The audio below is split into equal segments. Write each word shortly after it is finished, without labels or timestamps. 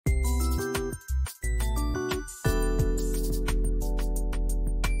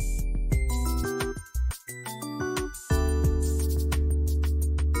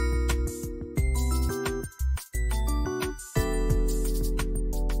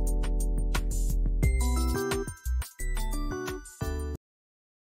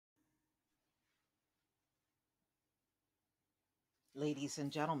ladies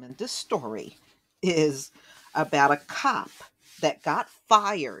and gentlemen. This story is about a cop that got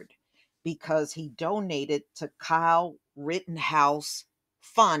fired because he donated to Kyle Rittenhouse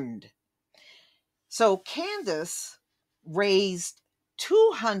Fund. So Candace raised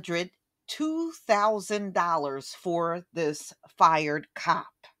 $202,000 for this fired cop.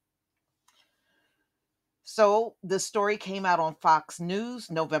 So the story came out on Fox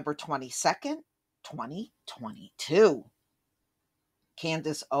News November 22nd, 2022.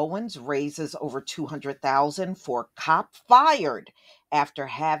 Candace Owens raises over 200,000 for cop fired after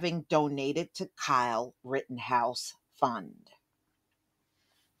having donated to Kyle Rittenhouse Fund.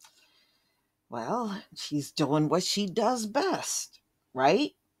 Well, she's doing what she does best,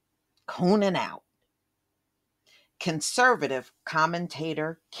 right? Cooning out. Conservative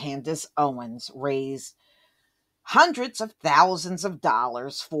commentator Candace Owens raised hundreds of thousands of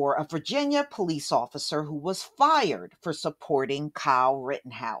dollars for a Virginia police officer who was fired for supporting Kyle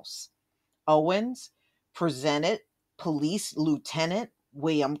Rittenhouse. Owens presented Police Lieutenant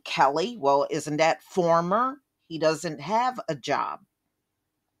William Kelly. Well, isn't that former? He doesn't have a job.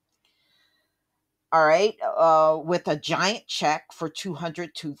 All right, with a giant check for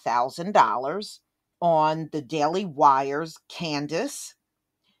 $202,000 on the Daily Wire's Candace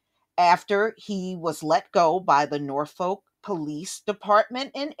after he was let go by the Norfolk Police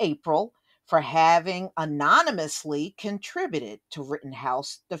Department in April for having anonymously contributed to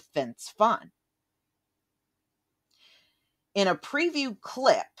Rittenhouse Defense Fund. In a preview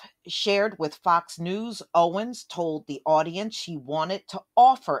clip shared with Fox News, Owens told the audience she wanted to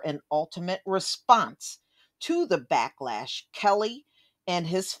offer an ultimate response to the backlash Kelly and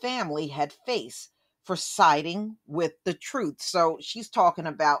his family had faced for siding with the truth. So she's talking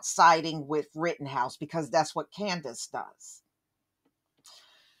about siding with Rittenhouse because that's what Candace does.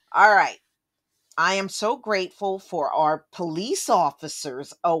 All right. I am so grateful for our police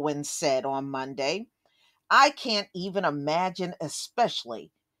officers, Owens said on Monday. I can't even imagine,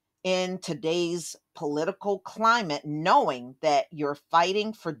 especially in today's political climate, knowing that you're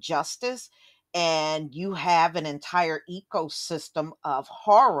fighting for justice and you have an entire ecosystem of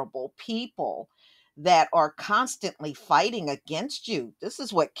horrible people that are constantly fighting against you. This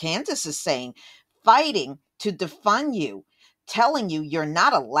is what Candace is saying, fighting to defund you, telling you you're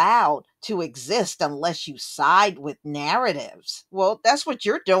not allowed to exist unless you side with narratives. Well, that's what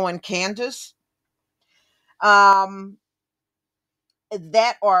you're doing, Candace. Um,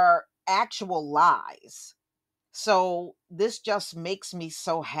 that are actual lies. So this just makes me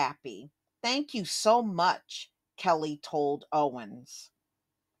so happy. Thank you so much, Kelly told Owens.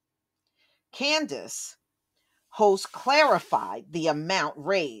 Candace, host, clarified the amount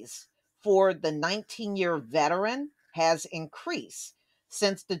raised for the 19-year veteran has increased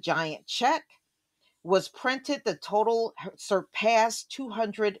since the giant check was printed. The total surpassed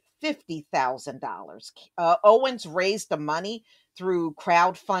 $250,000. Owens raised the money through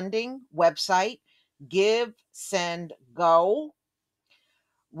crowdfunding website Give, Send, Go,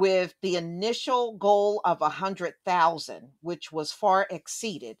 with the initial goal of 100,000, which was far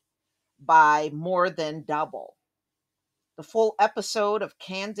exceeded by more than double. The full episode of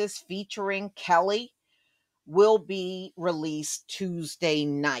Candace featuring Kelly will be released Tuesday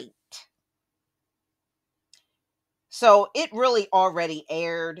night. So it really already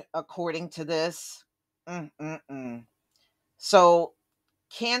aired according to this. So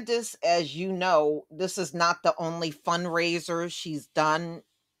Candace, as you know, this is not the only fundraiser she's done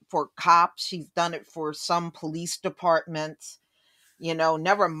for cops. She's done it for some police departments.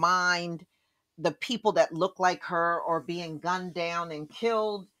 Never mind the people that look like her are being gunned down and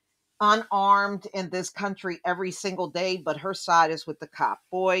killed unarmed in this country every single day, but her side is with the cop.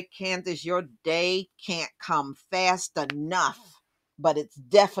 Boy, Candace, your day can't come fast enough, but it's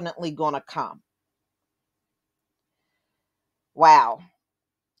definitely going to come. Wow.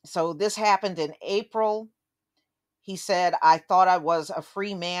 So this happened in April. He said, I thought I was a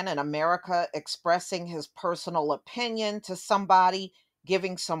free man in America, expressing his personal opinion to somebody,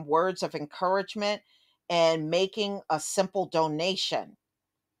 giving some words of encouragement, and making a simple donation,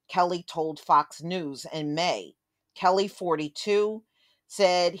 Kelly told Fox News in May. Kelly, 42,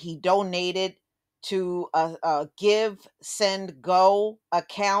 said he donated to a Give, Send, Go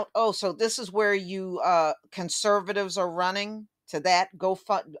account. Oh, so this is where you conservatives are running to that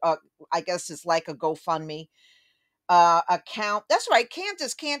GoFund. I guess it's like a GoFundMe account. That's right.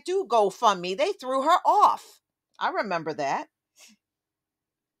 Candace can't do GoFundMe. They threw her off. I remember that.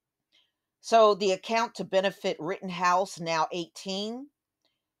 So the account to benefit Rittenhouse, now 18.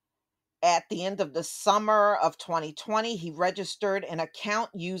 At the end of the summer of 2020, he registered an account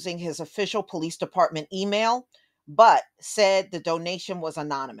using his official police department email, but said the donation was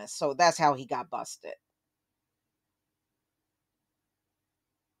anonymous. So that's how he got busted.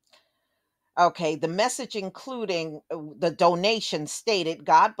 Okay, the message, including the donation, stated,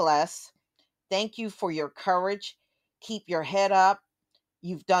 "God bless. Thank you for your courage. Keep your head up.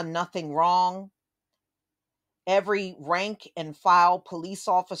 You've done nothing wrong. Every rank and file police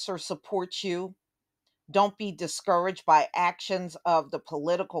officer supports you. Don't be discouraged by actions of the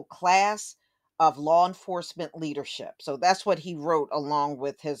political class, of law enforcement leadership." So that's what he wrote along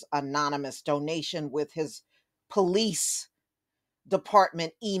with his anonymous donation with his police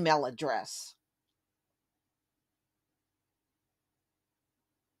department email address.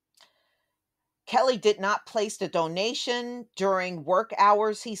 Kelly did not place the donation during work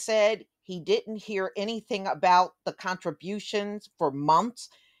hours, he said. He didn't hear anything about the contributions for months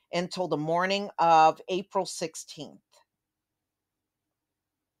until the morning of April 16th.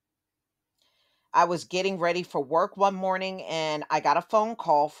 I was getting ready for work one morning and I got a phone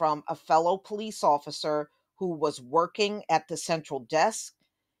call from a fellow police officer who was working at the central desk.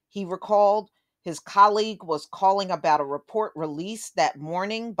 He recalled his colleague was calling about a report released that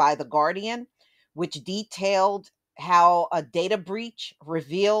morning by The Guardian, which detailed how a data breach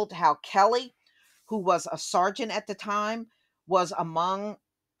revealed how Kelly, who was a sergeant at the time, was among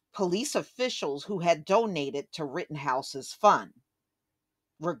police officials who had donated to Rittenhouse's fund.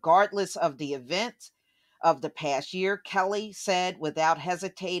 Regardless of the events of the past year, Kelly said without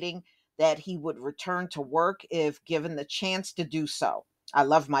hesitating that he would return to work if given the chance to do so. "I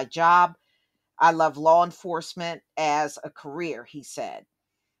love my job. I love law enforcement as a career," he said.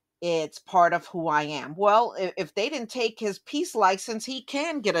 "It's part of who I am." Well, if they didn't take his peace license, he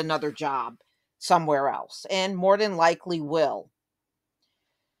can get another job somewhere else and more than likely will.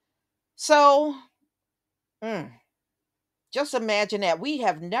 So, mm, just imagine that. We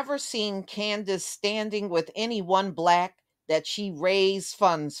have never seen Candace standing with any one black that she raised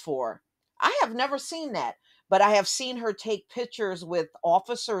funds for. I have never seen that, but I have seen her take pictures with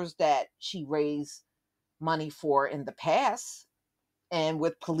officers that she raised money for in the past and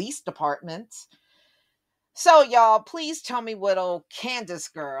with police departments. So, y'all, please tell me what old Candace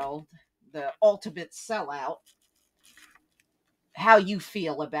girl, the ultimate sellout, how you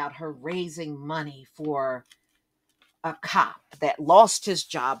feel about her raising money for a cop that lost his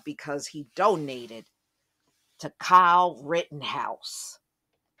job because he donated to Kyle Rittenhouse.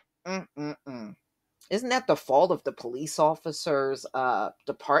 Mm-mm-mm. Isn't that the fault of the police officer's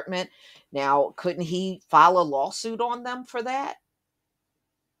department? Now, couldn't he file a lawsuit on them for that?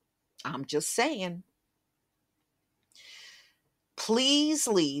 I'm just saying. Please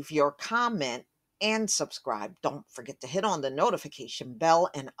leave your comment and subscribe. Don't forget to hit on the notification bell,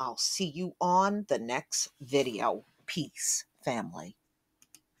 and I'll see you on the next video. Peace, family.